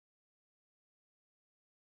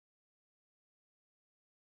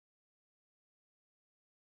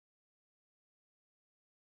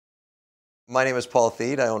My name is Paul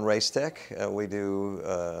Thede. I own Race Tech. We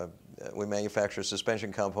manufacture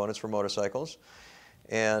suspension components for motorcycles,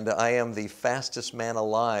 and I am the fastest man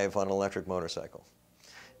alive on an electric motorcycle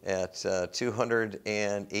at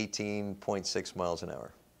 218.6 miles an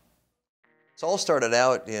hour. So all started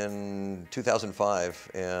out in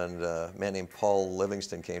 2005, and a man named Paul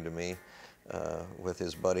Livingston came to me with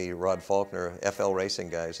his buddy Rod Faulkner, FL Racing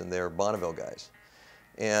guys, and they're Bonneville guys.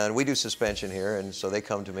 And we do suspension here, and so they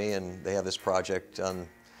come to me and they have this project on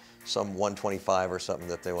some 125 or something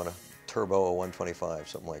that they want to turbo a 125,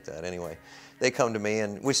 something like that. Anyway, they come to me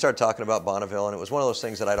and we started talking about Bonneville, and it was one of those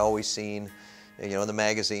things that I'd always seen, you know, in the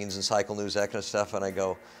magazines and cycle news, that kind of stuff, and I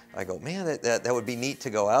go, man, that would be neat to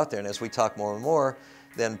go out there. And as we talk more and more,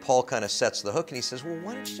 then Paul kind of sets the hook and he says, well,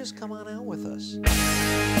 why don't you just come on out with us?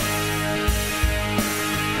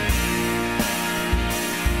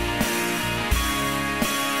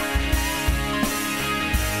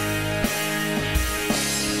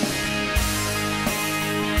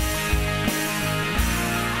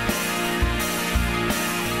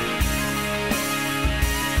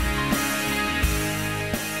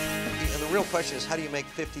 The real question is, how do you make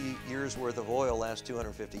 50 years worth of oil last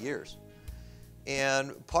 250 years?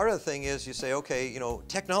 And part of the thing is you say, okay, you know,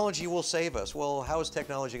 technology will save us. Well, how is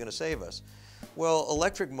technology going to save us? Well,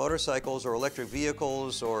 electric motorcycles or electric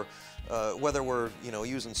vehicles, or whether we're, you know,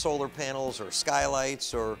 using solar panels or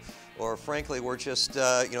skylights, or frankly, we're just,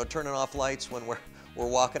 you know, turning off lights when we're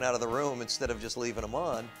walking out of the room instead of just leaving them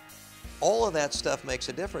on. All of that stuff makes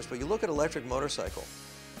a difference. But you look at electric motorcycle.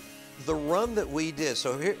 The run that we did,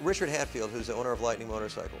 so here, Richard Hatfield, who's the owner of Lightning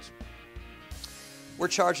Motorcycles, we're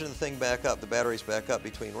charging the thing back up, the batteries back up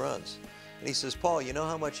between runs. And he says, Paul, you know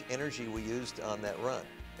how much energy we used on that run?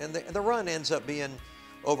 And the run ends up being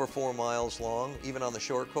over 4 miles long, even on the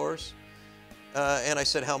short course. And I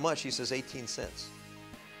said, how much? He says, 18 cents.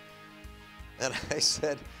 And I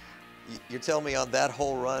said, you're telling me on that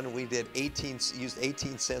whole run we did used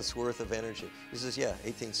 18 cents worth of energy? He says, yeah,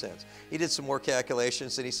 18 cents. He did some more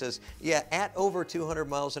calculations and he says, yeah, at over 200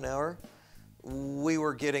 miles an hour, we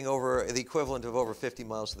were getting over the equivalent of over 50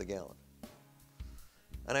 miles to the gallon.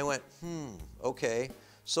 And I went, okay.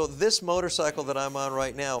 So this motorcycle that I'm on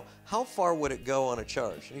right now, how far would it go on a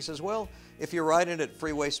charge? And he says, well, if you're riding it at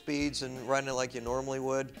freeway speeds and riding it like you normally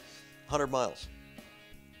would, 100 miles.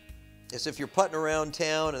 It's if you're putting around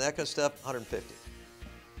town and that kind of stuff, 150.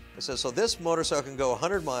 I said, so this motorcycle can go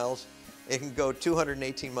 100 miles, it can go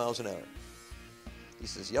 218 miles an hour. He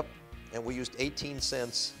says, yep, and we used 18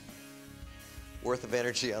 cents worth of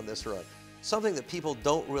energy on this run. Something that people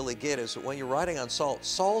don't really get is that when you're riding on salt,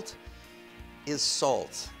 salt is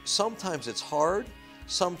salt. Sometimes it's hard,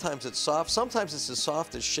 sometimes it's soft, sometimes it's as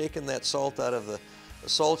soft as shaking that salt out of the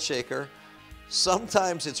salt shaker.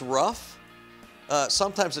 Sometimes it's rough.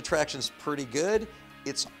 Sometimes the traction's pretty good.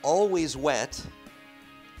 It's always wet,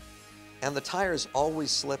 and the tire's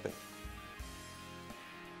always slipping.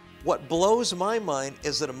 What blows my mind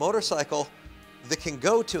is that a motorcycle that can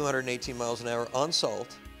go 218 miles an hour on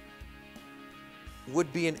salt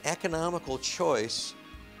would be an economical choice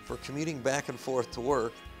for commuting back and forth to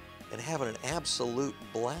work and having an absolute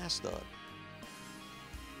blast on.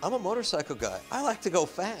 I'm a motorcycle guy. I like to go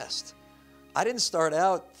fast. I didn't start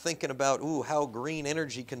out thinking about, ooh, how green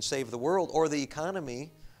energy can save the world or the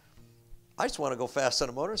economy. I just want to go fast on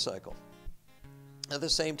a motorcycle. At the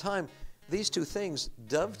same time, these two things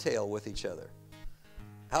dovetail with each other.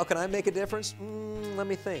 How can I make a difference? Let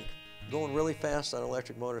me think. Going really fast on an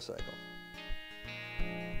electric motorcycle.